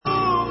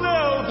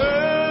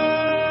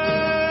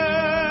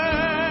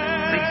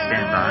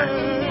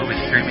online. We'll be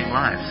streaming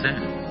live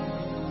soon.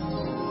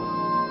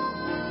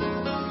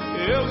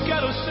 Eu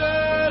quero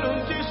ser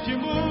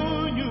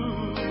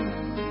testemunho,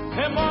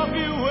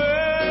 remove o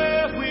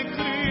erro e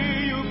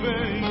cria o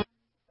bem.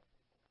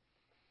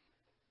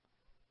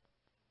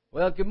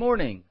 Well, good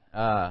morning.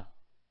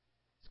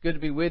 It's good to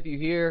be with you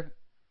here.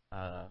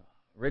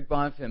 Rick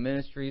Bonfim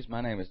Ministries.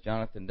 My name is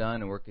Johnathan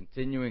Dunn, and we're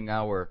continuing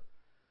our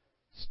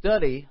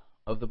study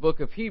of the book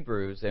of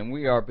Hebrews, and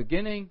we are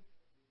beginning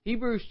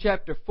Hebrews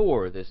chapter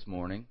 4 this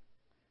morning.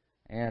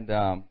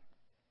 And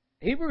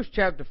Hebrews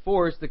chapter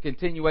 4 is the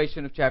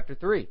continuation of chapter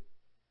 3. It's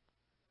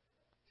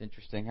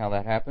interesting how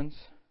that happens.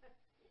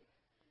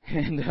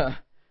 And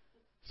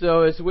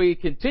so as we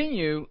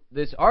continue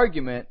this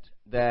argument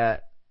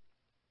that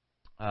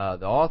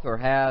the author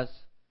has,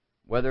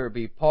 whether it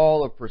be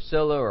Paul or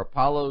Priscilla or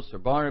Apollos or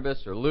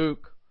Barnabas or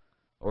Luke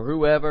or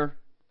whoever,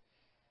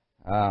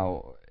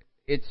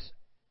 it's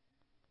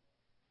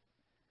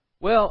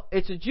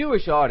a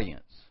Jewish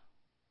audience,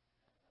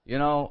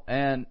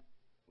 and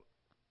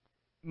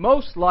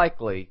most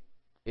likely,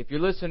 if you're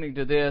listening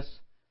to this,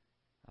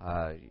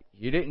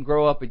 you didn't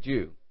grow up a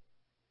Jew.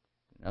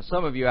 Now,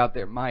 some of you out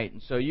there might,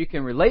 and so you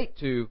can relate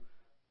to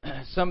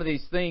some of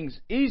these things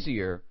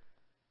easier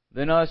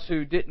than us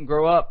who didn't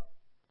grow up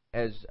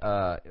as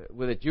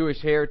with a Jewish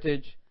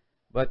heritage.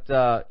 But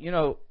because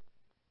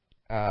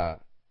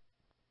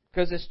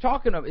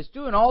it's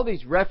doing all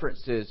these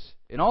references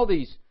and all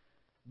these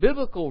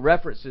biblical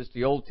references to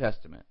the Old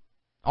Testament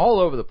all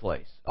over the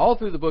place, all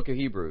through the book of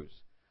Hebrews.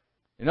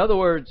 In other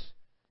words,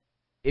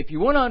 if you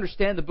want to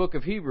understand the book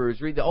of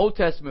Hebrews, read the Old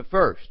Testament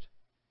first,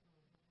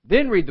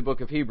 then read the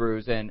book of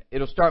Hebrews, and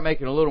it'll start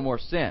making a little more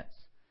sense.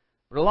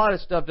 But a lot of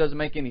stuff doesn't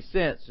make any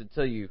sense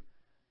until you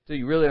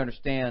really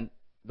understand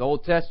the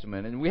Old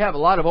Testament. And we have a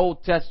lot of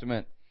Old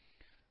Testament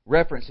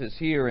references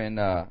here in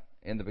the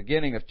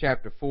beginning of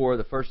chapter 4,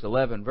 the first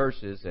 11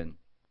 verses. And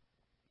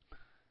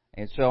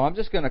so I'm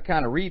just going to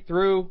kind of read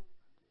through,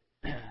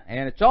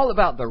 and it's all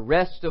about the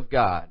rest of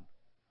God.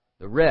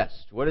 The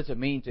rest. What does it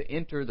mean to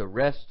enter the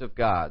rest of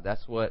God?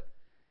 That's what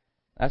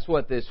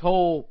this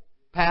whole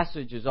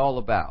passage is all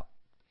about.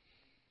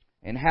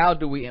 And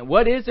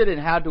what is it,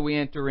 and how do we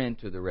enter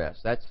into the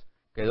rest?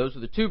 Those are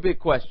the two big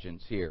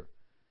questions here.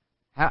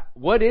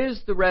 What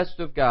is the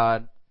rest of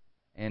God,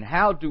 and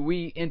how do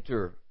we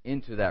enter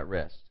into that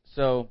rest?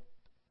 So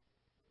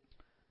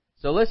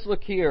let's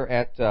look here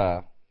at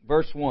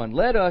verse 1.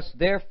 Let us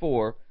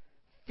therefore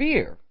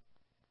fear,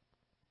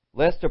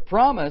 lest a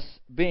promise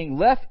being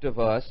left of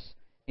us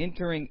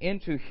entering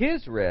into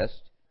His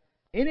rest,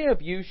 any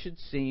of you should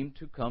seem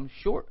to come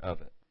short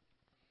of it.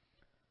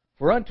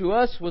 For unto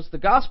us was the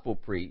gospel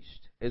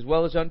preached, as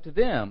well as unto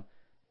them,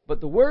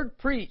 but the word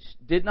preached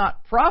did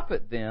not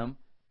profit them,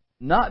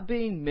 not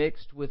being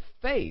mixed with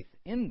faith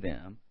in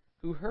them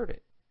who heard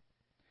it.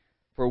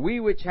 For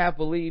we which have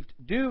believed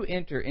do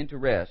enter into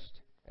rest,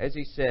 as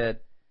he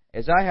said,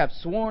 as I have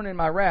sworn in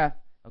my wrath.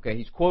 Okay,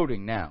 he's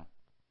quoting now.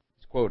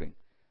 He's quoting.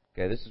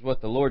 Okay, this is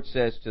what the Lord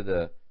says to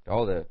the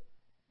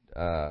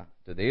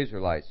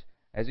Israelites.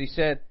 As he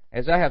said,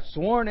 as I have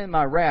sworn in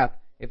my wrath,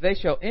 if they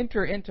shall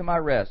enter into my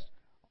rest,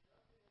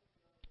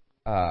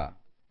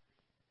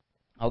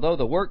 although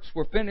the works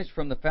were finished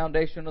from the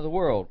foundation of the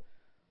world.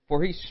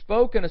 For he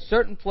spoke in a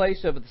certain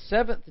place of the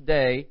seventh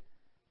day,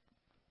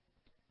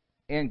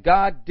 and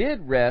God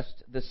did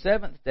rest the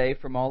seventh day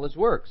from all His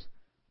works.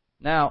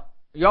 Now,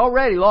 you're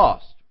already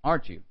lost,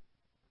 aren't you?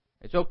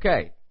 It's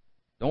okay.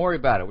 Don't worry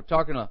about it. We're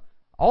talking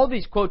all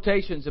these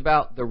quotations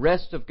about the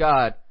rest of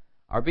God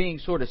are being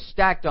sort of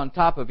stacked on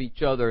top of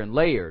each other and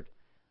layered.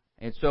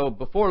 And so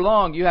before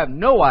long, you have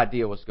no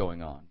idea what's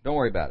going on. Don't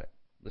worry about it.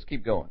 Let's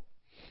keep going.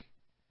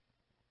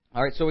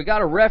 All right, so we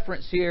got a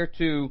reference here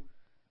to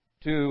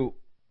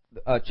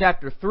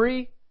chapter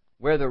 3,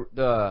 where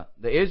the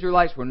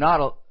Israelites were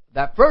not,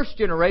 that first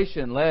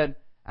generation led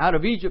out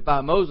of Egypt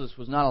by Moses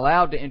was not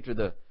allowed to enter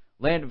the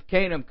land of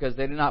Canaan because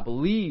they did not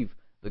believe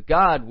that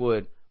God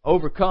would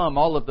overcome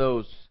all of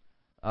those,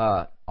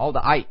 all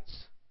the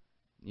ites,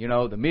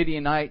 the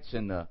Midianites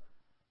and the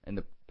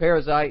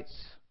Perizzites,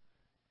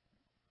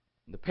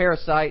 the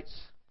parasites,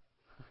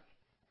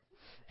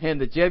 and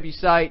the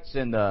Jebusites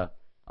and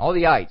all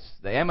the ites,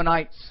 the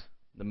Ammonites,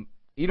 the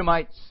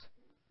Edomites,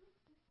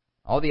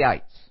 all the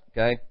ites,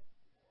 okay?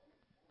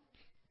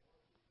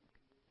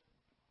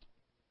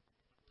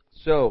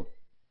 So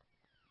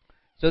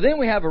then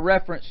we have a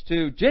reference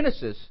to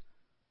Genesis,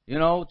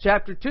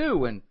 chapter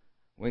 2,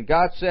 when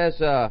God says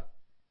that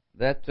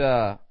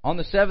on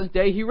the seventh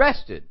day He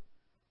rested.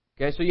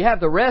 Okay, so you have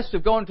the rest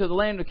of going to the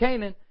land of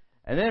Canaan,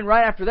 and then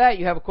right after that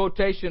you have a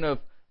quotation of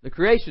the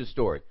creation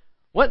story.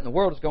 What in the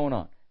world is going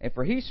on? And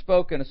for He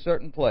spoke in a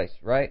certain place,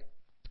 right?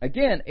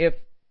 Again,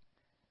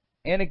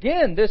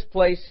 this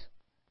place,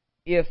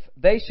 if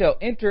they shall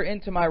enter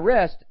into my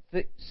rest,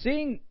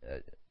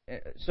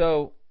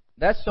 so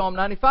that's Psalm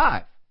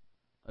 95.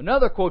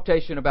 Another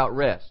quotation about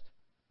rest.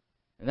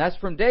 And that's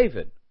from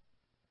David.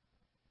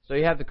 So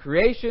you have the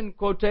creation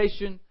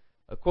quotation,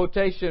 a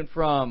quotation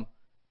from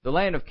the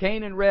land of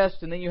Canaan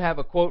rest, and then you have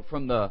a quote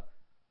from the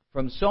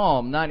from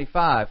Psalm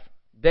 95,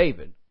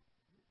 David.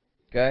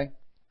 Okay?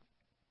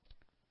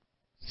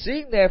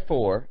 Seeing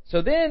therefore,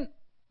 so then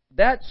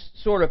that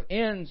sort of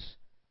ends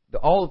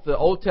all of the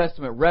Old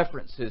Testament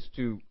references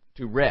to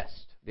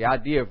rest, the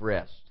idea of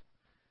rest,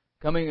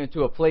 coming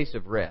into a place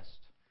of rest.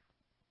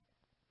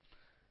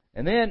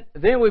 And then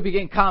we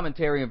begin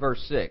commentary in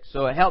verse 6.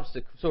 So it helps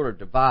to sort of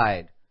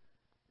divide,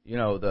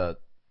 the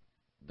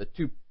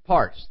two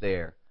parts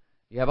there.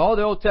 You have all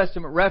the Old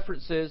Testament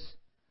references,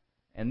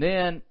 and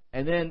then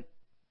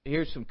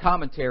here's some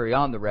commentary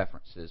on the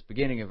references,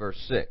 beginning in verse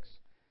 6.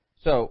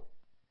 So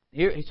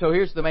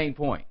here's the main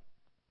point.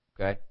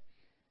 Okay?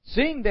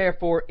 Seeing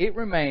therefore it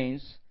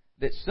remains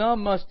that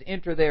some must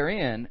enter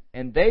therein,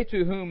 and they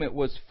to whom it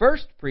was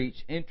first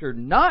preached entered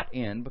not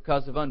in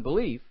because of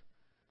unbelief.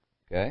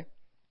 Okay?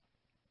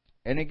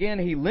 And again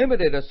he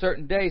limited a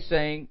certain day,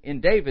 saying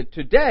in David,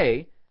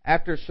 today,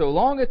 after so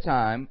long a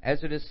time,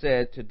 as it is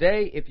said,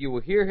 today if you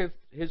will hear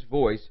his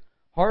voice,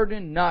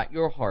 harden not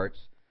your hearts.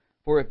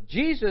 For if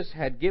Jesus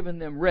had given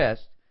them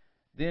rest,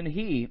 then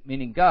he,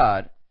 meaning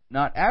God,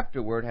 not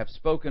afterward have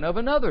spoken of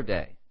another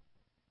day.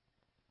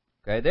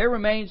 Okay, there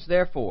remains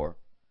therefore,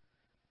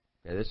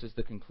 this is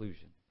the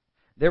conclusion.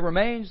 There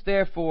remains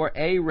therefore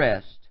a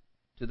rest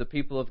to the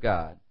people of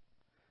God.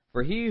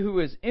 For he who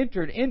has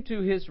entered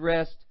into his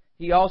rest,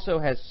 he also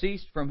has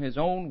ceased from his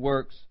own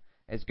works,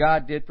 as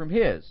God did from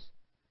his.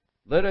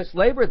 Let us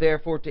labor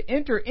therefore to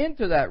enter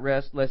into that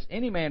rest, lest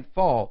any man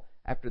fall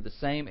after the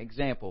same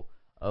example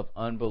of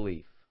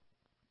unbelief.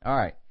 All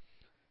right.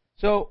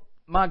 So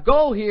my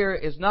goal here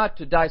is not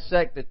to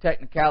dissect the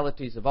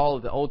technicalities of all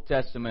of the Old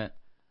Testament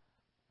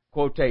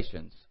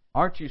quotations.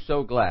 Aren't you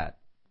so glad?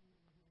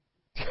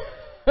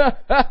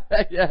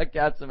 Yeah, I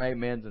got some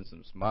amens and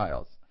some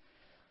smiles.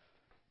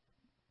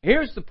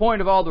 Here's the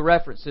point of all the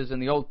references in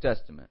the Old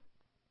Testament.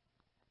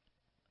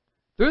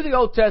 Through the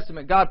Old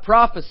Testament, God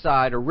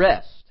prophesied a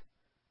rest.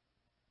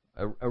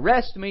 A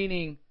rest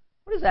meaning,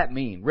 what does that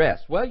mean,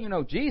 rest?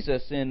 Well,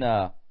 Jesus in...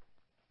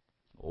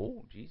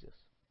 Jesus.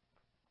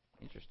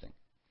 Interesting.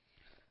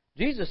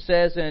 Jesus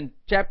says in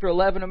chapter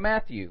 11 of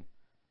Matthew,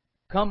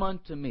 come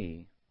unto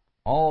me,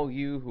 all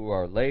you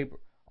who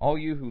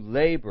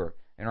labor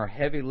and are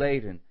heavy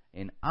laden,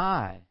 and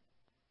I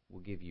will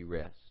give you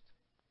rest.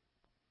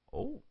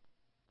 Oh,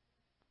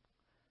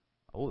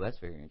 that's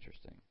very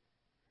interesting.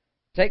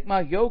 Take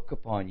my yoke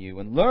upon you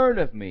and learn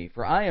of me,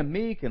 for I am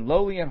meek and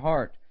lowly in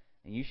heart,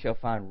 and you shall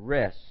find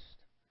rest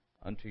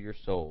unto your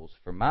souls.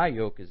 For my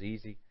yoke is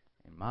easy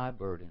and my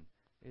burden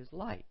is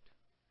light.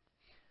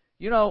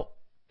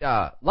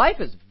 Life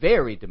is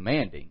very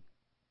demanding.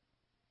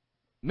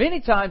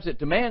 Many times it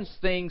demands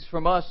things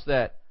from us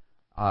that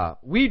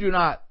we do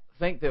not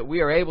think that we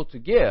are able to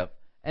give.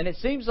 And it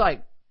seems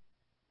like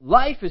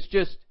life is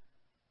just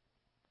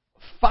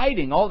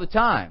fighting all the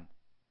time.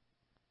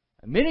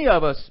 Many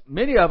of us,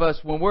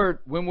 when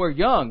we're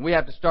young, we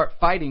have to start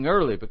fighting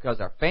early because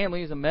our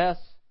family is a mess,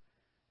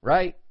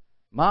 right?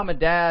 Mom and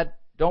dad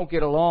don't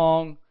get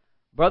along.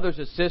 Brothers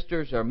and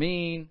sisters are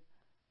mean.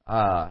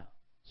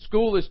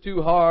 School is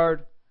too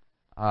hard.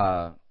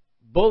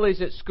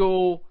 Bullies at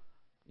school.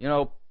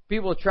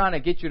 People are trying to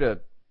get you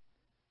to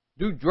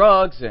do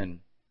drugs and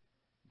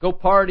go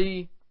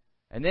party.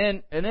 And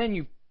then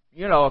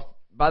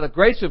by the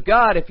grace of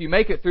God, if you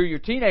make it through your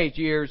teenage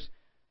years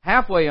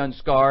halfway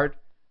unscarred,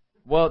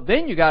 well,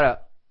 then you gotta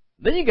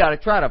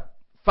try to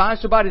find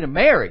somebody to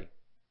marry.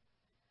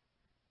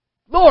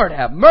 Lord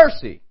have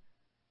mercy.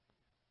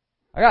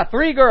 I got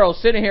 3 girls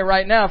sitting here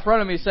right now in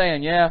front of me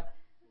saying, yeah,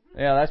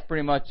 that's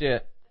pretty much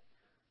it.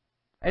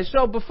 And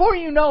so before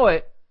you know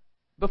it,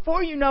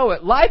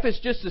 life is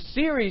just a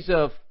series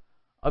of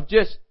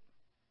just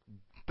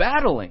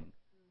battling.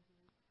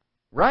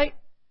 Right?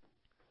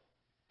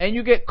 And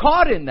you get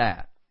caught in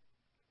that.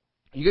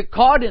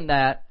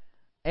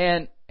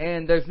 And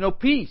there's no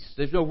peace,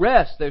 there's no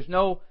rest, there's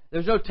no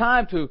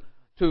time to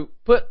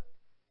put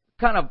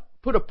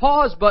a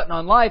pause button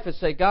on life and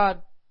say,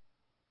 God,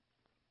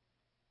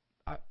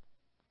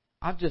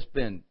 I've just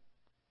been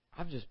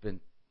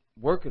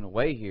working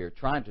away here,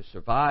 trying to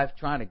survive,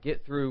 trying to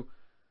get through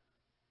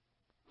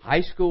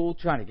high school,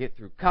 trying to get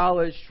through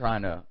college,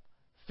 trying to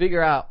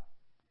figure out,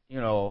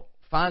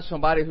 find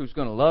somebody who's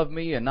going to love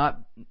me and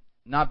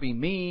not be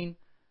mean,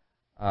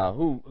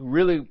 who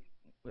really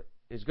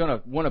is going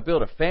to want to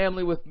build a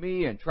family with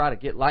me and try to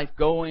get life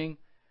going,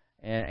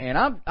 and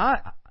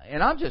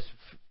I'm just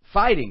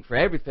fighting for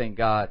everything,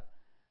 God.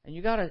 And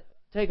you got to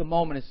take a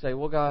moment and say,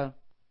 well, God,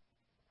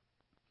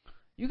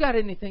 you got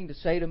anything to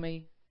say to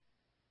me?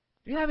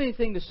 Do you have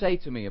anything to say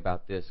to me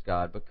about this,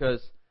 God?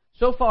 Because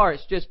so far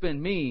it's just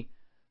been me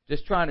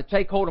just trying to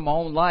take hold of my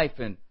own life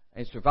and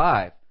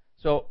survive.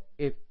 So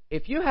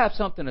if you have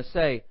something to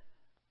say,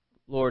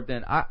 Lord,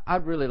 then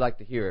I'd really like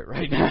to hear it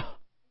right now.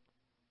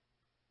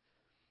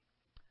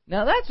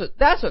 Now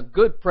that's a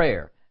good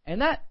prayer,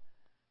 and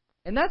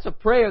that's a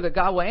prayer that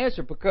God will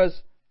answer because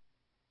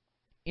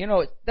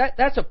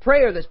that's a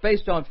prayer that's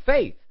based on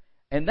faith,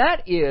 and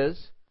that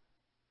is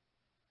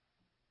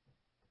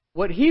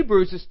what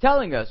Hebrews is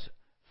telling us.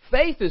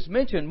 faith is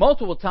mentioned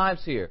multiple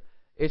times here.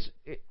 It's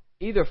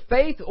either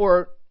faith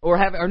or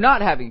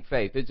not having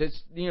faith.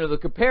 It's the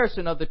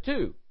comparison of the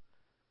two.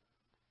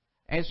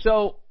 And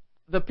so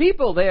the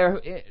people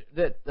there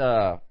that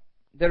are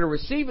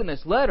receiving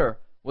this letter,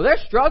 well, they're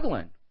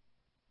struggling.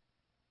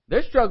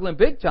 They're struggling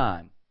big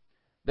time.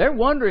 They're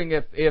wondering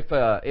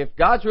if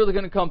God's really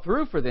going to come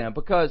through for them,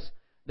 because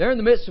they're in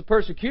the midst of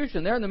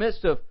persecution. They're in the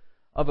midst of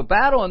a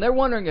battle, and they're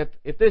wondering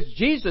if this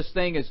Jesus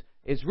thing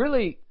is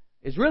really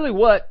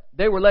what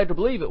they were led to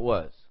believe it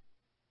was.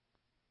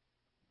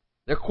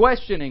 They're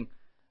questioning.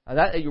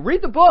 You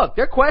read the book.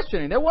 They're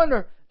questioning. They're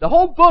wondering. The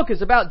whole book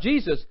is about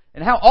Jesus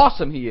and how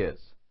awesome He is,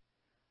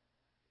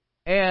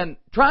 and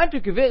trying to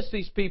convince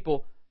these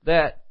people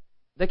that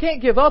they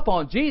can't give up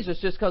on Jesus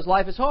just because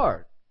life is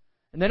hard.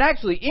 And then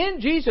actually in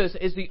Jesus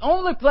is the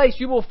only place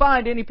you will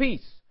find any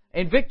peace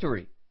and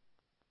victory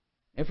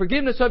and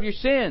forgiveness of your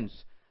sins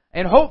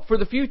and hope for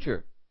the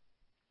future.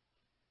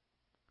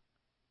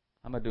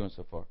 How am I doing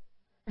so far?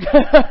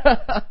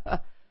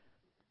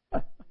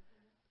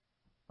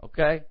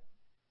 Okay.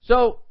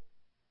 So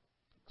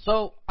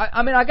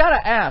I got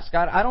to ask.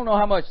 I don't know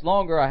how much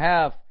longer I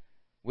have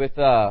with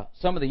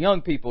some of the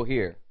young people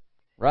here,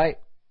 right?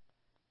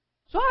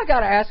 So I got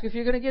to ask if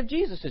you're going to give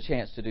Jesus a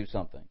chance to do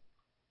something.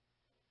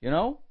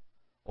 Or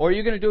are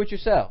you going to do it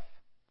yourself?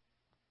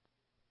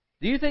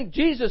 Do you think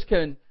Jesus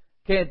can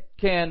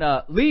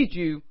lead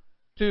you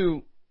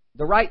to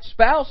the right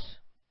spouse,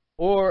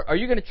 or are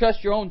you going to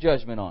trust your own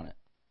judgment on it?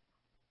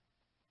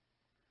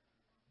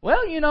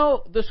 Well,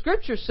 the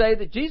Scriptures say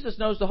that Jesus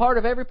knows the heart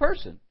of every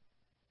person.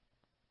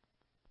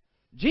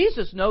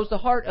 Jesus knows the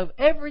heart of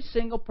every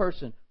single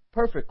person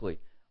perfectly,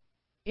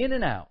 in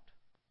and out.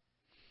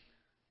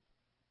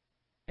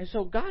 And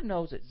so God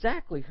knows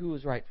exactly who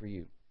is right for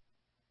you.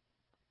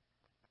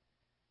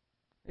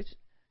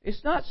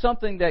 It's not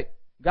something that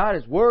God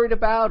is worried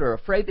about or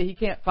afraid that He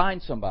can't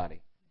find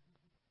somebody.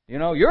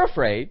 You're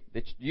afraid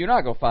that you're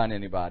not going to find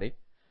anybody.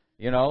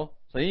 So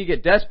then you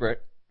get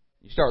desperate.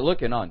 You start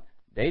looking on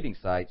dating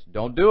sites.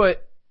 Don't do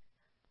it.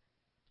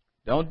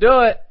 Don't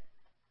do it.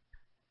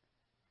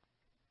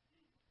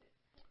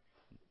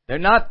 They're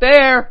not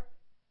there.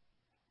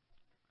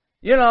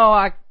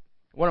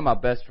 One of my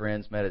best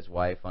friends met his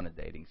wife on a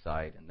dating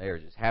site, and they're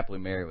just happily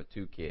married with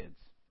 2 kids.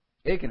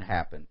 It can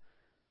happen.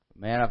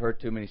 Man, I've heard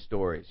too many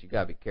stories. You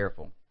got to be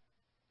careful.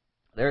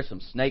 There are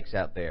some snakes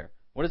out there.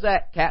 What is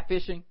that?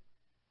 Catfishing?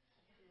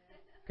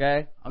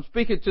 Okay? I'm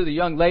speaking to the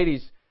young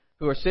ladies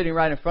who are sitting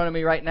right in front of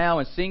me right now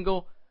and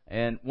single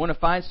and want to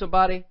find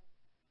somebody.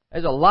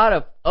 There's a lot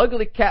of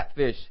ugly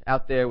catfish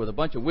out there with a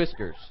bunch of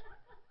whiskers.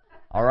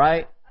 All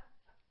right?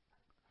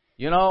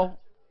 And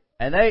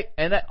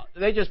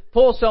they just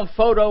pull some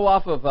photo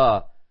off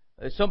of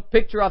some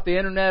picture off the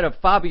internet of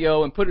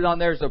Fabio and put it on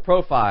there as their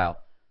profile.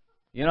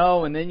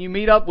 And then you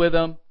meet up with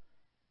them,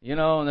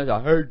 and they're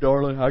like, "Hey,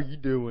 darling, how you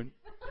doing?"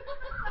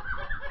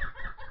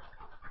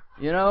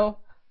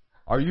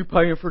 Are you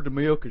paying for the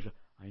meal? Because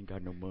I ain't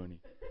got no money.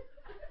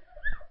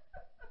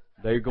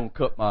 They're gonna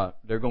cut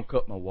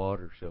my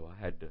water, so I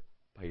had to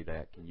pay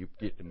that. Can you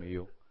get the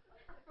meal?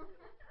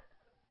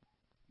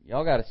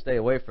 Y'all got to stay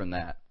away from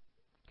that.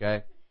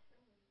 Okay.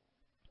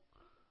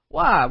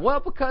 Why?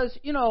 Well, because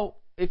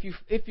if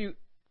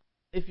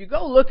you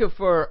go looking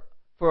for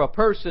a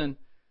person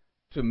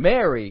to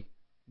marry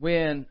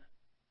when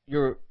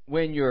your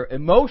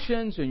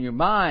emotions and your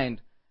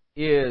mind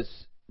is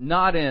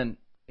not in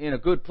a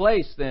good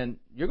place, then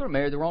you're going to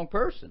marry the wrong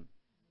person.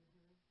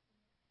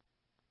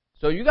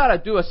 So you got to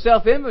do a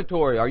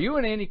self-inventory. Are you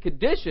in any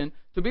condition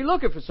to be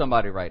looking for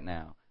somebody right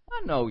now?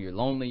 I know you're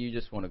lonely. You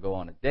just want to go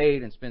on a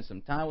date and spend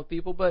some time with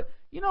people. But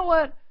you know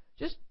what?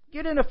 Just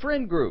get in a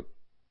friend group,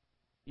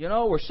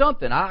 or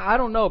something. I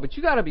don't know. But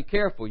you got to be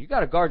careful. You got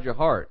to guard your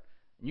heart.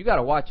 And you got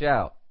to watch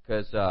out,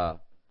 because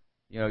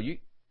you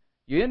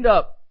end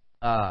up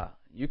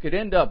you could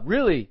end up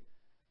really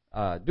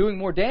doing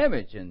more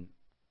damage, and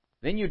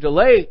then you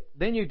delay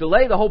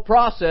the whole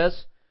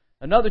process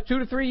another 2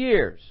 to 3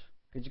 years,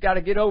 because you got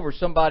to get over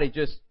somebody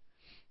just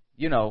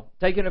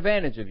taking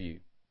advantage of you.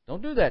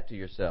 Don't do that to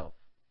yourself.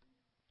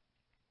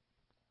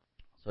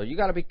 So you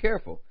got to be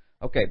careful.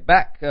 Okay,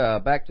 back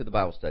to the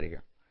Bible study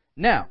here.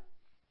 Now,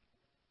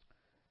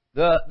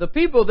 the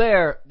people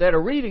there that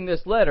are reading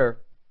this letter,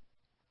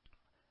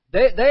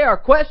 they are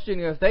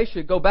questioning if they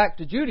should go back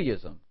to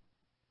Judaism.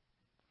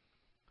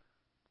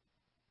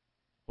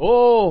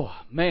 Oh,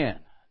 man.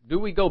 Do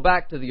we go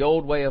back to the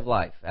old way of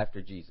life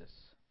after Jesus?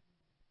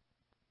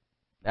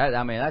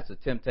 That's a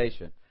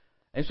temptation.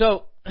 And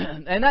so,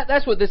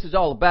 that's what this is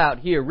all about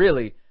here,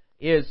 really,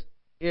 is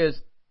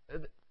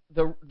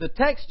the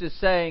text is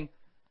saying,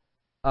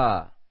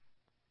 the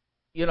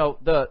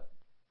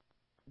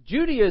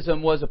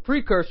Judaism was a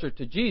precursor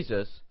to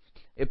Jesus.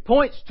 It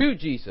points to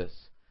Jesus.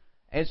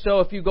 And so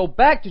if you go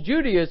back to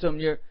Judaism,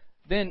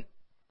 in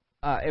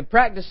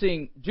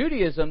practicing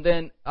Judaism,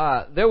 then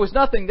there was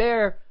nothing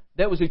there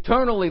that was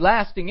eternally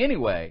lasting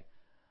anyway.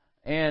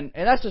 And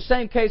that's the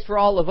same case for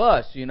all of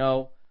us,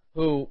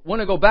 who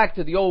want to go back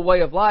to the old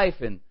way of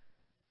life.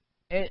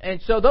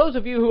 And so those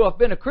of you who have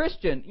been a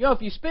Christian, you know,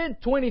 if you spend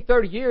 20,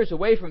 30 years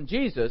away from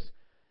Jesus,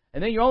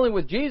 and then you're only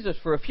with Jesus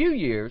for a few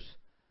years,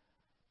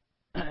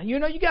 you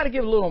know, you got to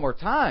give it a little more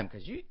time,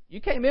 because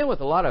you came in with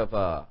a lot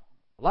of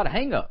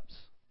hang-ups.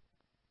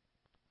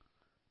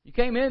 You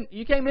came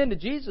into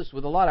Jesus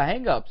with a lot of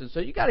hang-ups, and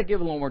so you got to give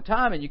it a little more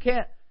time, and you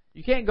can't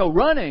go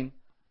running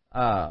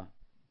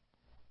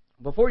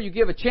before you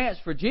give a chance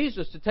for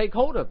Jesus to take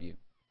hold of you.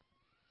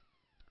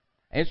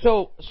 And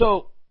so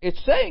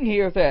it's saying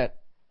here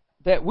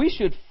that we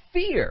should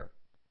fear.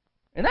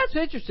 And that's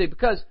interesting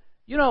because,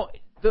 you know,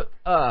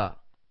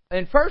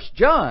 in 1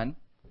 John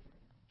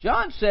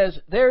says,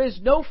 there is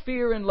no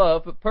fear in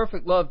love, but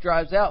perfect love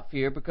drives out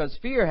fear, because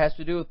fear has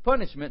to do with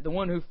punishment. The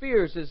one who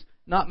fears is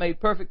not made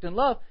perfect in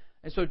love.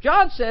 And so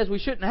John says we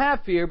shouldn't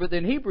have fear, but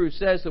then Hebrews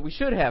says that we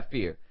should have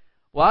fear.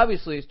 Well,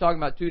 obviously, he's talking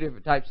about two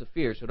different types of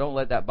fear, so don't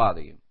let that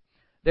bother you.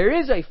 There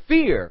is a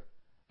fear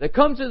that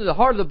comes into the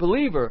heart of the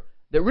believer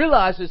that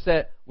realizes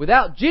that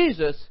without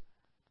Jesus,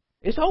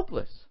 it's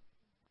hopeless.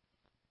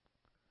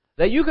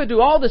 That you could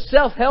do all the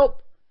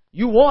self-help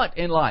you want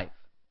in life.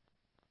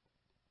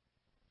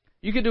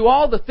 You could do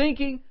all the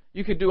thinking.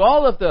 You could do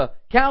all of the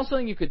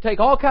counseling. You could take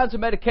all kinds of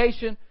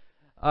medication.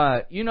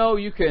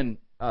 You can...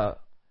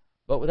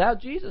 but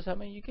without Jesus, I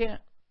mean, you can't.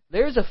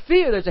 There's a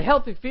fear. There's a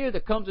healthy fear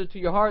that comes into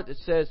your heart that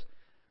says,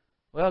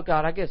 well,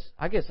 God, I guess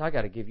I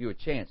got to give you a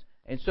chance.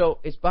 And so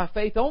it's by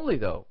faith only,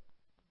 though.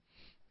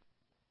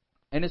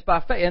 And it's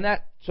by faith. And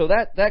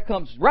that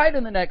comes right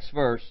in the next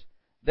verse,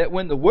 that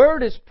when the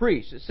word is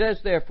preached, it says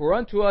there, for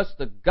unto us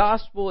the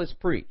gospel is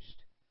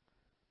preached.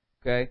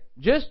 Okay?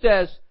 Just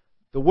as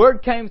the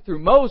word came through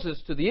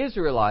Moses to the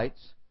Israelites,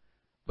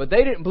 but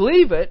they didn't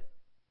believe it.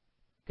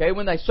 Okay?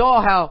 When they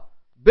saw how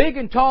big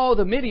and tall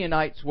the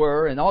Midianites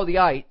were and all the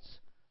ites,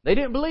 they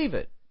didn't believe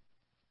it.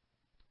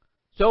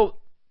 So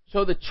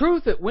the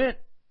truth that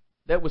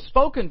was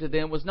spoken to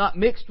them was not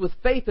mixed with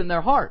faith in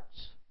their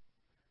hearts.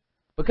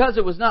 Because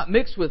it was not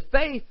mixed with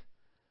faith,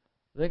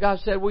 then God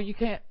said, well, you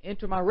can't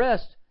enter my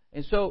rest.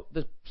 And so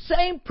the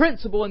same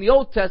principle in the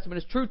Old Testament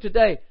is true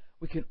today.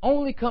 We can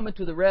only come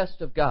into the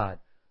rest of God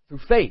through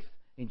faith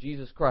in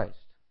Jesus Christ.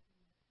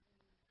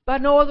 By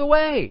no other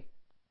way.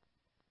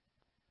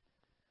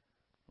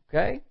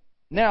 Okay?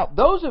 Now,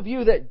 those of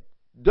you that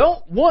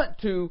don't want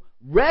to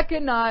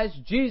recognize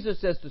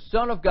Jesus as the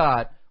Son of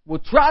God will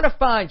try to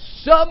find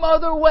some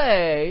other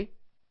way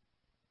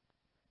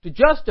to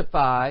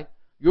justify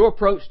your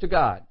approach to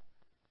God.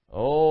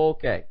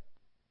 Okay.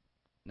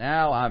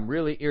 Now I'm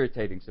really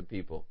irritating some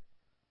people.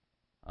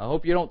 I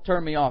hope you don't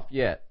turn me off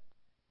yet.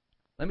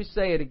 Let me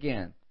say it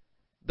again.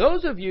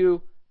 Those of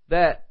you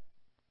that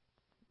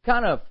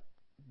kind of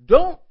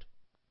don't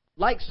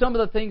like some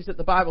of the things that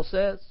the Bible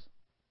says,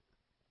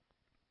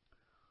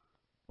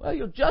 well,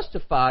 you'll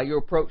justify your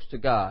approach to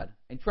God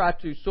and try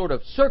to sort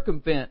of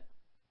circumvent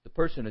the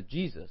person of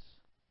Jesus.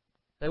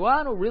 Say, well,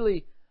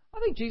 I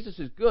think Jesus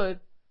is good,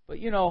 but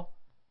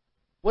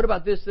what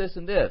about this, this,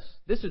 and this?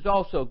 This is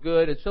also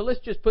good, and so let's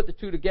just put the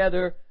two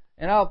together,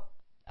 and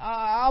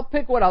I'll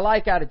pick what I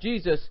like out of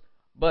Jesus,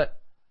 but,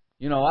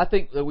 I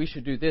think that we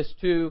should do this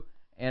too,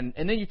 and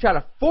then you try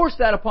to force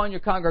that upon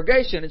your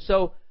congregation, and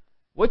so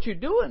what you're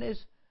doing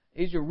is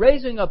you're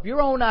raising up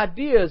your own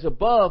ideas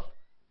above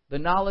the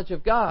knowledge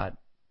of God.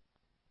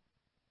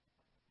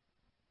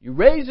 You're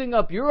raising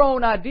up your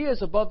own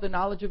ideas above the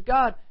knowledge of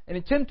God and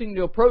attempting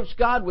to approach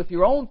God with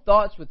your own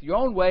thoughts, with your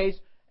own ways,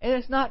 and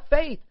it's not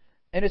faith.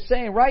 And it's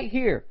saying right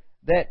here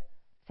that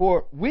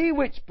for we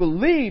which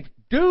believe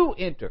do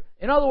enter.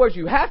 In other words,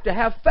 you have to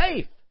have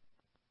faith.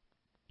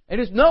 And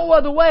there's no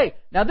other way.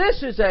 Now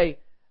this is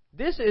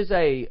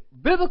a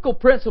biblical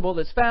principle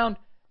that's found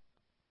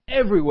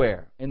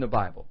everywhere in the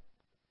Bible.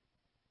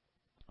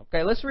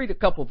 Okay, let's read a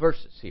couple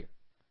verses here.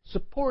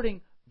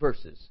 Supporting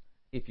verses,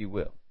 if you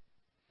will.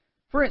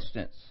 For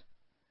instance,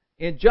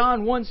 in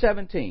John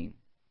 1:17,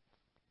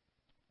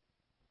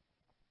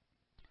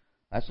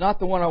 that's not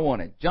the one I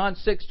wanted. John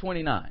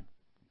 6:29.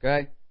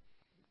 Okay?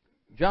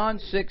 John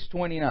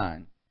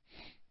 6:29.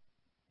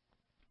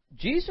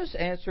 Jesus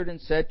answered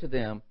and said to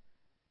them,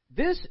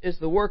 this is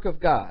the work of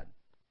God,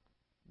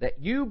 that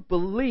you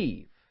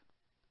believe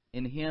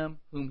in Him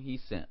whom He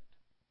sent.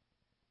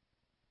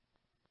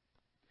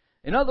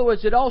 In other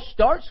words, it all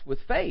starts with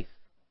faith.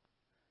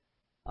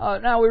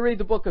 Now we read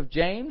the book of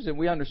James and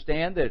we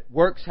understand that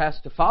works has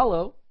to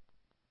follow.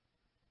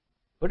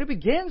 But it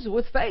begins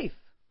with faith.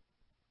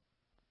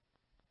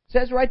 It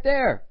says right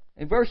there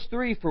in verse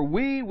 3, for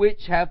we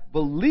which have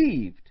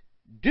believed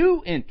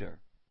do enter.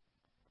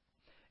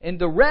 And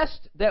the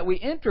rest that we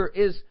enter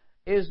is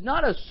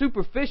not a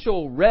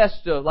superficial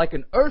rest, like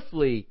an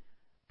earthly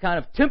kind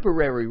of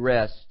temporary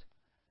rest.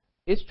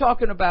 It's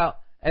talking about,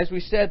 as we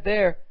said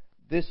there,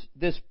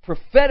 this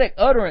prophetic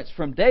utterance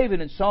from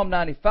David in Psalm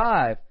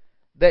 95,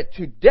 that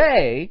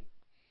today,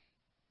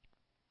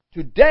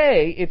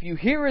 if you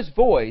hear His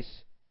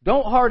voice,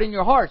 don't harden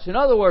your hearts. In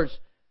other words,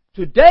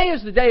 today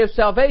is the day of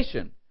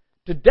salvation.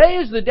 Today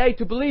is the day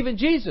to believe in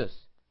Jesus.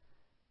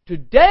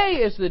 Today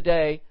is the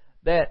day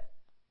that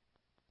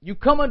you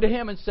come unto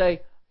Him and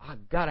say,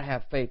 I've got to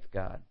have faith,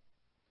 God.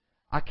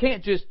 I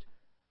can't just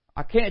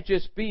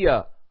be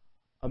a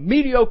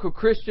mediocre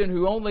Christian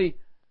who only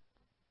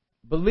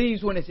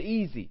believes when it's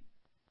easy.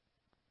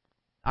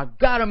 I've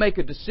got to make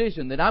a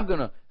decision that I'm going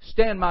to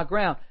stand my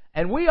ground.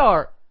 And we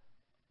are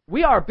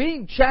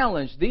being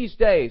challenged these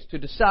days to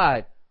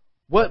decide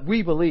what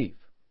we believe.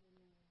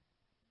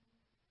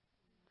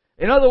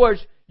 In other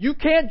words, you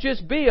can't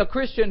just be a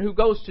Christian who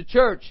goes to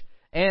church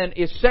and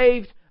is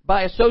saved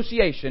by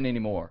association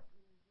anymore.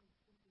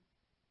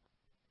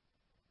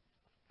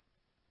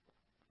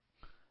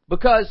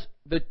 Because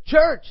the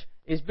church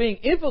is being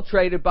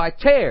infiltrated by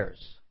tares.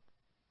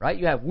 Right?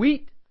 You have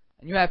wheat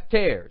and you have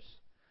tares.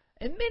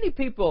 And many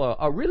people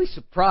are really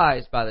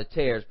surprised by the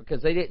tares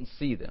because they didn't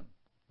see them.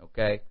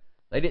 Okay?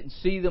 They didn't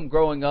see them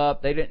growing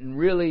up. They didn't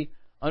really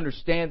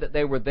understand that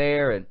they were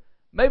there. And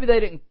maybe they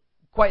didn't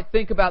quite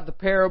think about the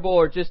parable,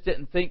 or just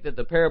didn't think that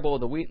the parable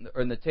of the wheat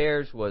and the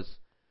tares was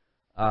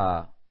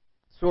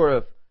sort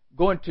of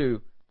going to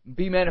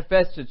be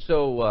manifested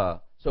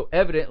so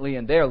evidently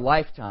in their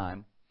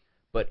lifetime.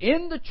 But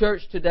in the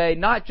church today,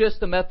 not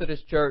just the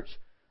Methodist church,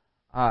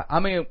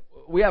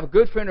 we have a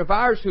good friend of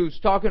ours who's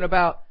talking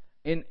about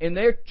in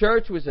their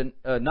church was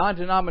a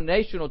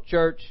non-denominational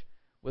church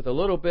with a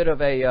little bit of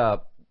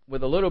a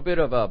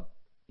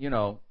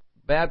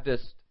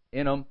Baptist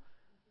in them.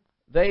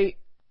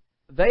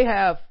 They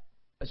have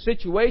a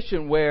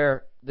situation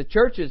where the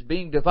church is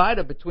being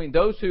divided between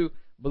those who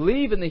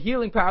believe in the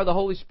healing power of the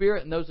Holy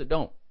Spirit and those that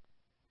don't.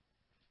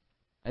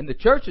 And the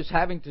church is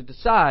having to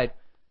decide,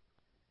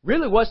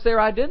 really, what's their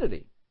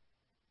identity?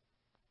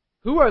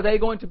 Who are they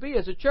going to be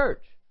as a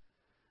church?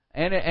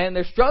 And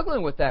they're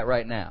struggling with that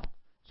right now.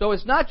 So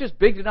it's not just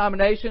big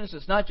denominations.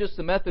 It's not just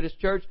the Methodist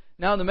church.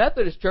 Now in the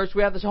Methodist church,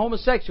 we have this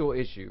homosexual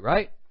issue,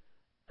 right?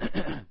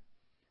 And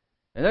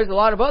there's a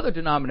lot of other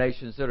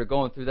denominations that are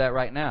going through that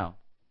right now.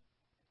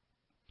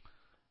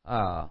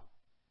 And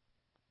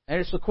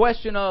it's the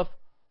question of,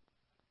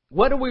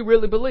 what do we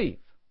really believe?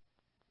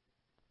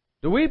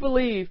 Do we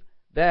believe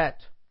that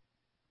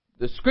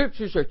the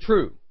Scriptures are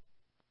true?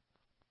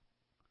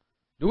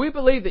 Do we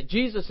believe that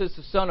Jesus is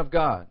the Son of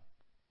God?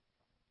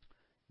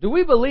 Do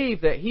we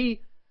believe that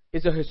He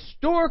is a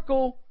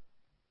historical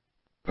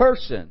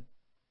person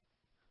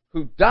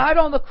who died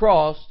on the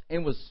cross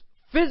and was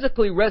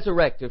physically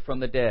resurrected from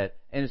the dead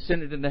and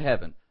ascended into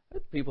heaven?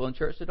 There's people in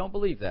church that don't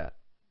believe that.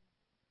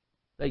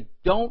 They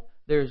don't.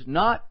 There's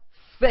not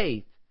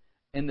faith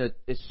in the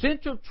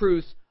essential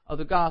truths of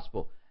the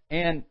gospel,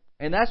 and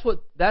that's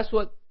what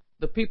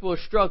the people are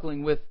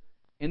struggling with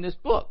in this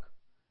book.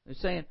 They're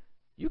saying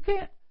you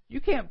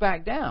can't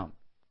back down.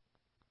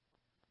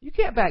 You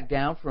can't back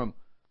down from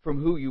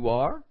who you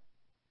are.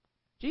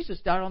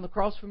 Jesus died on the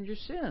cross from your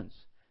sins.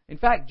 In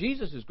fact,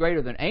 Jesus is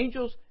greater than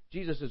angels.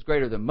 Jesus is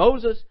greater than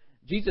Moses.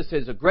 Jesus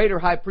is a greater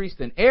high priest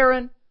than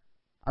Aaron.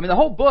 I mean, the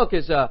whole book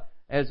is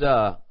as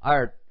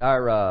our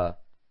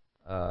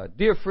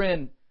dear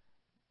friend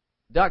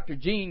Dr.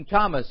 Gene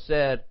Thomas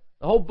said,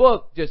 the whole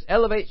book just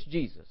elevates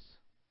Jesus.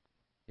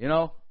 You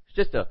know, it's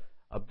just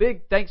a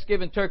big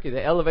Thanksgiving turkey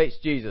that elevates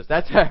Jesus.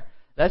 That's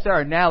our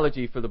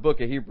analogy for the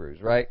book of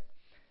Hebrews, right?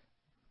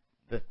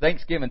 The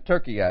Thanksgiving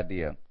turkey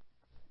idea.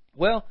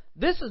 Well,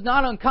 this is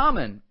not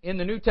uncommon in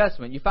the New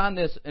Testament. You find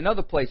this in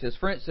other places.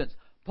 For instance,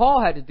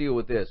 Paul had to deal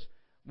with this.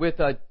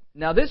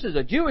 Now, this is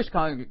a Jewish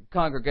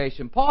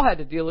congregation. Paul had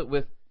to deal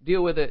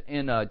with it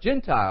in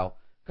Gentile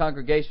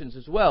congregations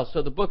as well.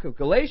 So the book of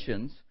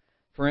Galatians,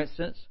 for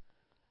instance,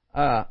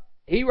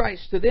 he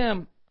writes to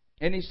them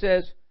and he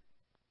says,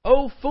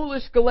 "O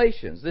foolish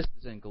Galatians," this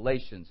is in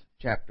Galatians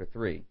chapter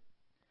 3,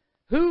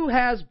 "who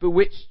has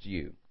bewitched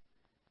you,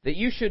 that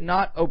you should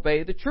not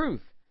obey the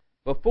truth,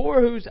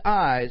 before whose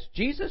eyes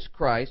Jesus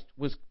Christ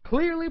was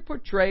clearly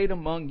portrayed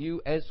among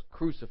you as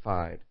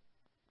crucified?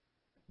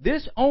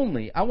 This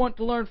only I want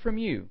to learn from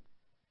you.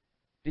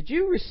 Did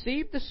you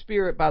receive the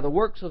Spirit by the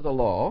works of the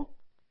law,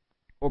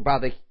 or by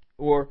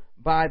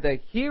the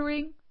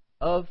hearing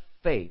of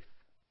faith?"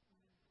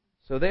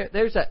 So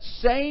there's that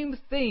same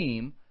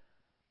theme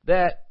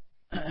that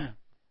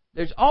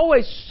there's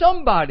always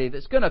somebody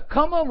that's going to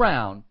come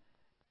around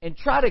and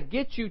try to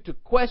get you to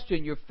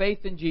question your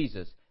faith in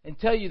Jesus and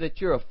tell you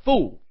that you're a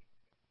fool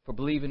for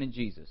believing in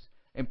Jesus.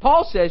 And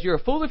Paul says you're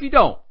a fool if you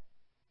don't.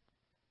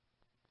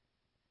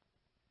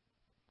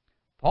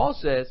 Paul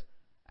says,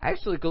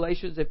 actually,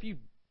 Galatians, if you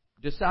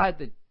decide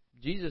that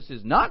Jesus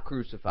is not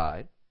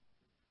crucified,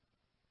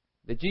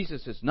 that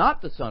Jesus is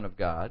not the Son of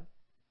God,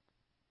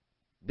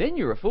 then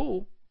you're a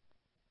fool.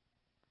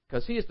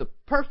 Because He is the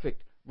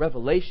perfect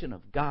revelation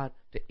of God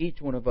to each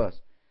one of us.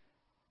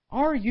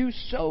 Are you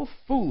so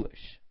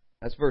foolish?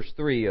 That's verse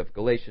 3 of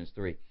Galatians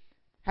 3.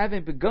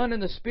 Having begun in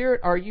the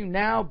Spirit, are you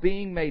now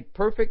being made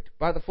perfect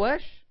by the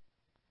flesh?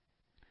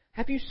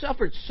 Have you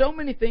suffered so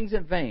many things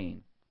in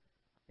vain,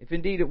 if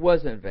indeed it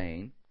was in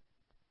vain?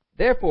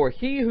 Therefore,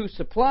 He who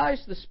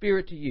supplies the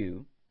Spirit to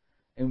you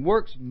and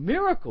works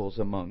miracles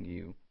among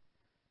you,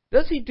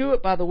 does He do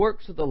it by the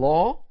works of the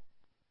law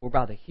or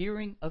by the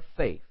hearing of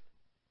faith?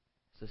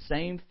 It's the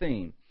same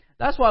theme.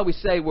 That's why we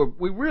say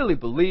we really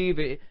believe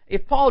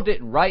if Paul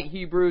didn't write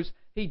Hebrews,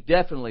 he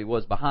definitely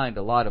was behind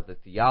a lot of the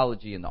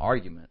theology and the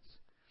arguments.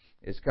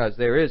 It's because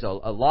there is a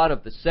lot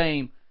of the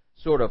same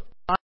sort of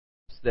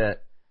concepts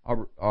that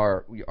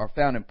are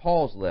found in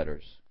Paul's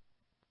letters.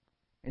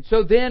 And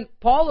so then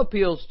Paul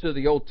appeals to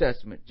the Old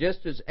Testament,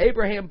 just as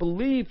Abraham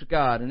believed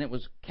God and it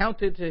was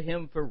counted to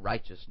him for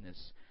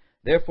righteousness.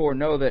 Therefore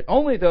know that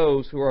only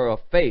those who are of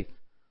faith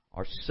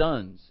are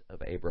sons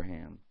of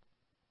Abraham.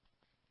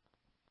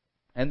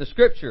 And the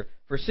Scripture,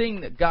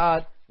 foreseeing that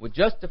God would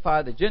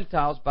justify the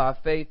Gentiles by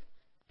faith,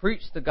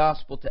 preached the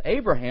gospel to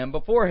Abraham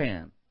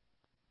beforehand,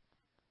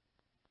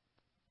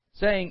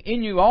 saying,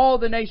 in you all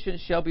the nations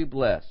shall be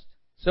blessed.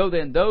 So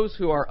then those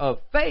who are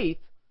of faith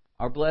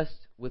are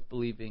blessed with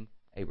believing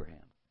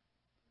Abraham.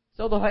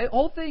 So the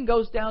whole thing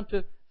goes down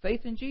to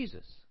faith in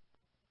Jesus.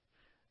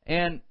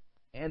 And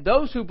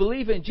those who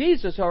believe in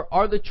Jesus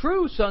are the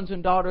true sons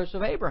and daughters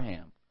of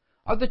Abraham,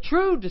 are the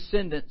true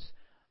descendants,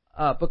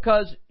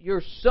 because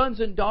you're sons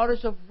and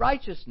daughters of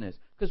righteousness.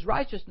 Because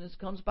righteousness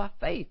comes by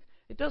faith.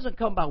 It doesn't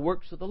come by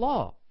works of the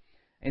law.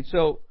 And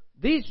so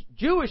these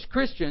Jewish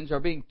Christians are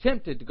being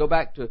tempted to go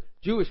back to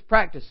Jewish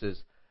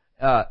practices.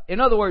 In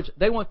other words,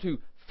 they want to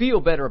feel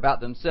better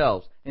about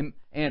themselves and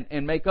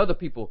make other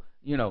people,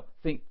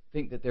 think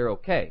that they're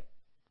okay.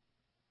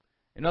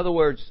 In other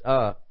words,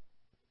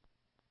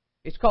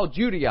 it's called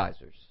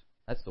Judaizers.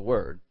 That's the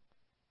word.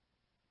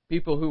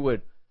 People who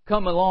would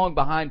come along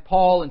behind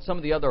Paul and some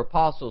of the other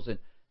apostles and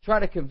try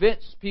to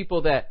convince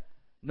people that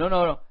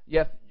no,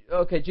 yeah,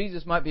 okay,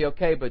 Jesus might be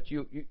okay, but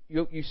you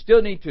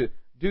still need to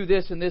do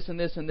this and this and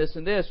this and this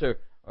and this,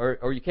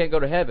 or you can't go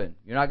to heaven.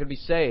 You're not going to be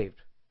saved.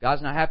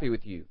 God's not happy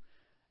with you.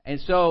 And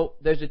so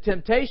there's a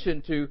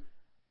temptation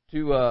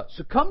to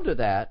succumb to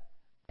that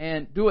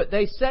and do what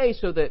they say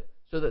so that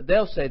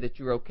they'll say that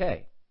you're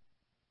okay.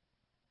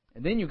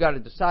 And then you've got to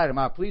decide, am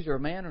I a pleaser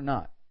of man or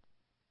not?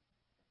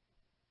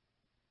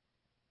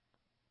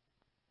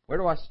 Where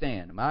do I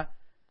stand?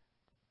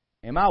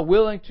 Am I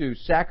willing to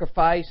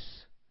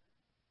sacrifice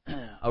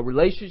a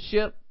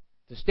relationship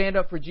to stand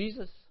up for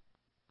Jesus?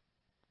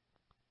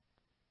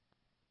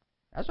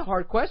 That's a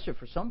hard question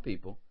for some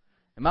people.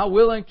 Am I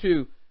willing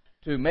to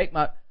make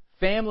my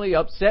family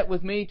upset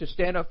with me to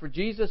stand up for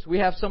Jesus? We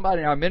have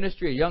somebody in our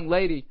ministry, a young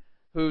lady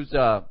whose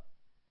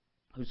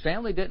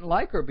family didn't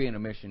like her being a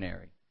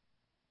missionary.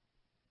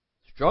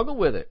 Struggled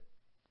with it.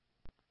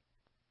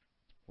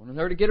 Wanted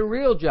her to get a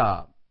real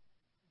job.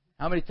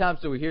 How many times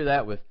do we hear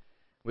that with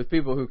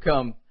people who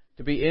come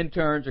to be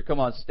interns or come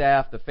on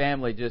staff? The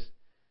family just,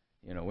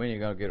 when are you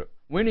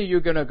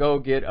going to go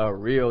get a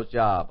real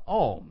job?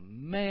 Oh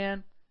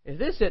man, if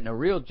this isn't a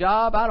real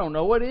job, I don't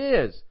know what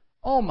is.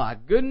 Oh my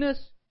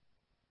goodness.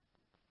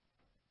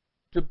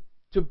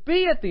 To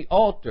be at the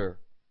altar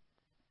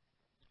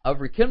of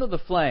Rekindle the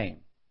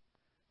Flame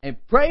and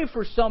pray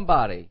for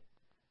somebody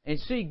and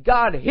see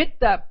God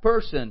hit that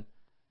person.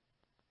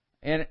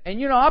 And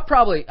I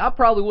probably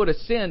would have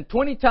sinned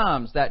 20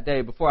 times that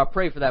day before I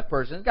prayed for that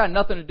person. It's got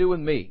nothing to do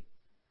with me.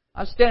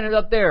 I'm standing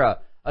up there,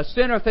 a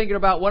sinner thinking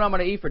about what I'm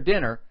going to eat for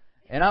dinner,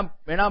 and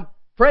I'm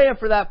praying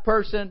for that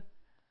person,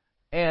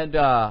 and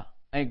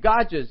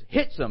God just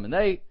hits them, and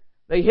they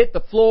hit the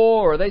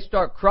floor, or they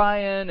start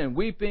crying and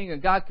weeping,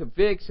 and God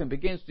convicts and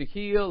begins to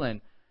heal,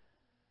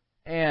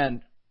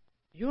 and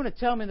you want to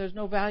tell me there's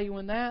no value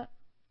in that?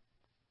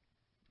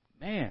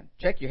 Man,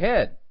 check your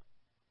head.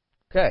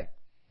 Okay.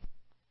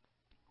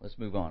 Let's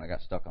move on. I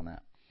got stuck on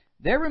that.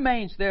 There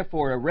remains,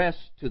 therefore, a rest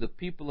to the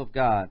people of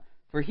God.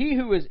 For he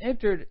who has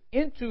entered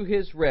into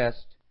his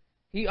rest,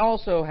 he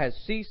also has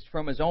ceased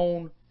from his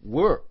own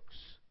works.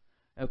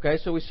 Okay,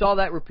 so we saw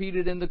that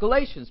repeated in the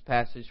Galatians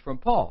passage from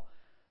Paul.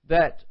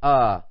 That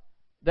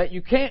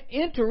you can't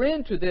enter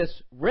into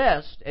this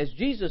rest, as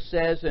Jesus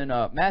says in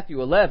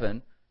Matthew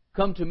 11,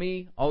 come to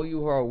me, all you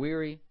who are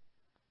weary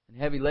and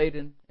heavy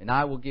laden, and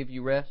I will give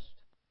you rest.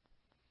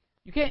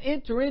 You can't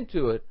enter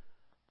into it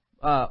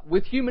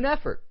with human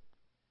effort.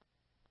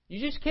 You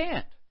just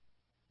can't.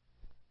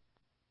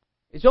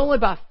 It's only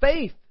by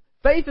faith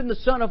in the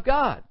Son of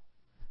God,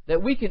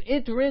 that we can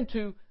enter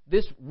into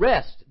this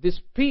rest, this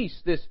peace,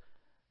 this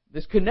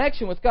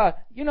connection with God.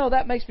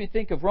 That makes me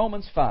think of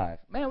Romans 5.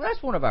 Man,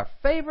 that's one of our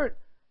favorite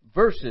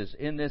verses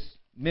in this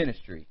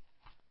ministry.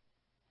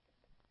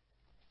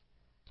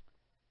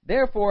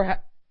 Therefore,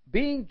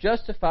 being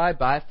justified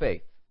by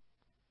faith,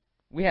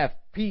 we have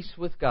peace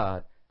with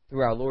God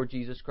through our Lord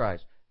Jesus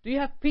Christ. Do you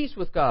have peace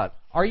with God?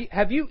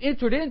 Have you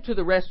entered into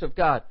the rest of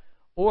God?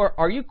 Or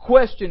are you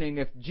questioning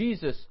if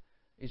Jesus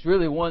is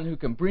really one who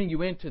can bring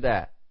you into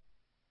that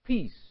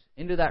peace,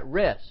 into that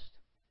rest?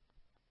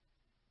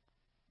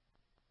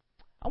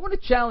 I want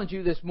to challenge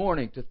you this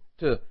morning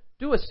to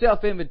do a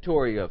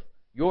self-inventory of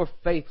your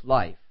faith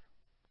life.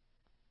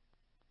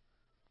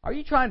 Are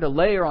you trying to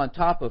layer on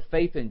top of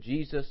faith in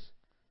Jesus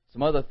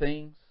some other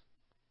things?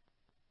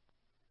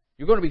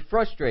 You're going to be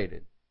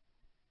frustrated.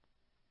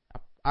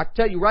 I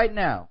tell you right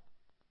now,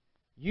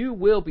 you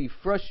will be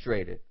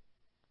frustrated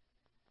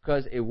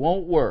because it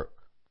won't work.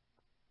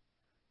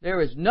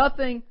 There's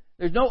nothing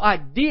There's no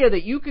idea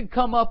that you can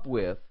come up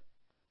with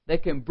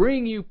that can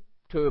bring you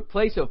to a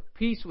place of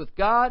peace with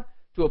God,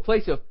 to a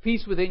place of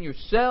peace within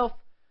yourself,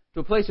 to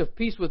a place of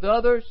peace with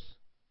others.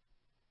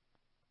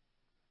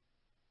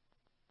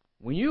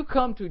 When you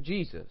come to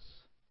Jesus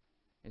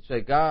and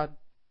say, God,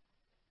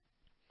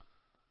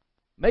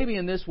 maybe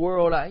in this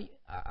world I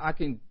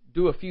can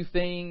do a few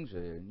things,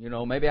 or,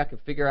 maybe I can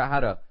figure out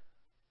how to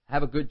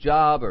have a good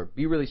job or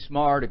be really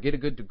smart or get a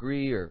good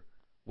degree or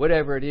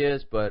whatever it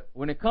is. But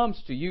when it comes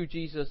to you,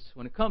 Jesus,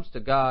 when it comes to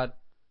God,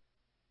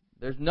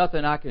 there's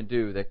nothing I can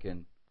do that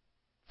can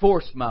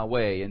force my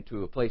way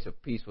into a place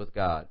of peace with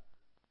God.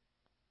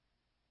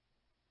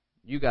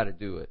 You got to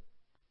do it.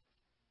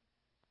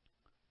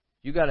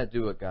 You got to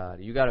do it,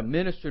 God. You got to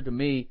minister to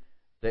me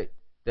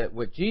that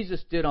what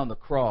Jesus did on the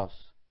cross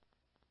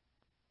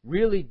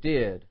really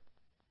did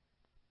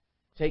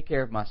take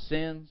care of my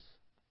sins,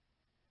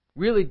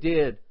 really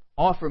did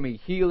offer me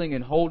healing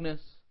and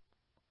wholeness.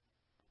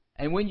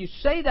 And when you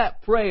say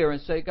that prayer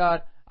and say,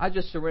 God, I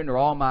just surrender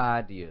all my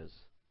ideas,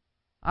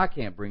 I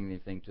can't bring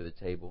anything to the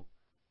table,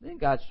 then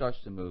God starts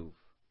to move.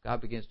 God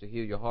begins to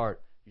heal your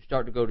heart. You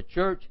start to go to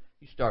church,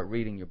 you start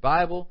reading your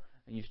Bible,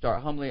 and you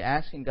start humbly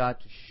asking God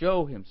to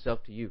show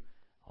Himself to you.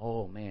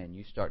 Oh man,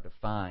 you start to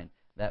find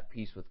that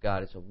peace with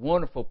God. It's a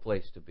wonderful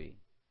place to be.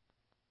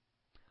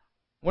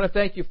 I want to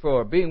thank you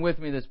for being with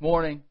me this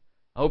morning.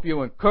 I hope you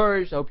were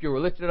encouraged. I hope you were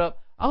lifted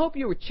up. I hope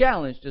you were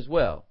challenged as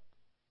well.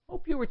 I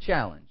hope you were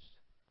challenged.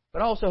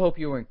 But I also hope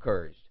you were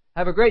encouraged.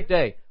 Have a great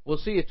day. We'll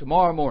see you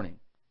tomorrow morning.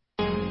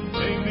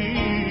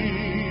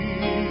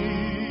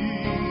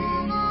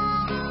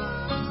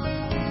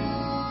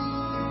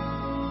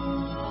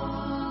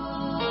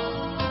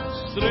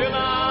 Estrela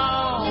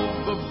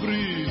alva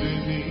brilha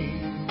em mim,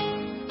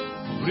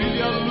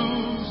 brilha a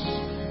luz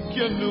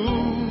que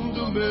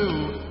inunda o meu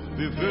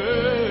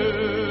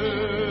viver.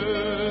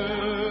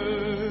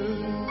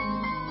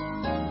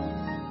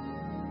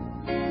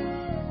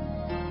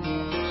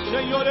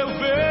 Senhor, eu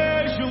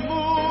vejo o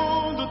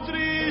mundo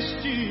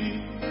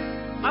triste,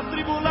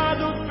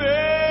 atribulado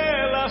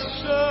pela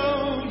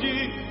ação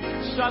de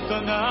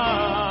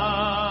Satanás.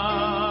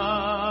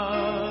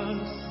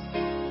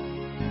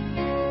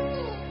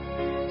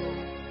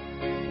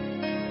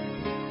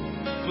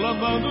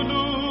 Clamando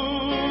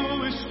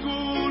no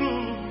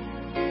escuro,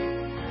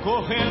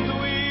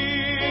 correndo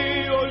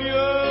e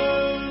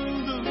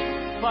olhando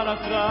para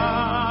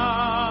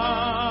trás.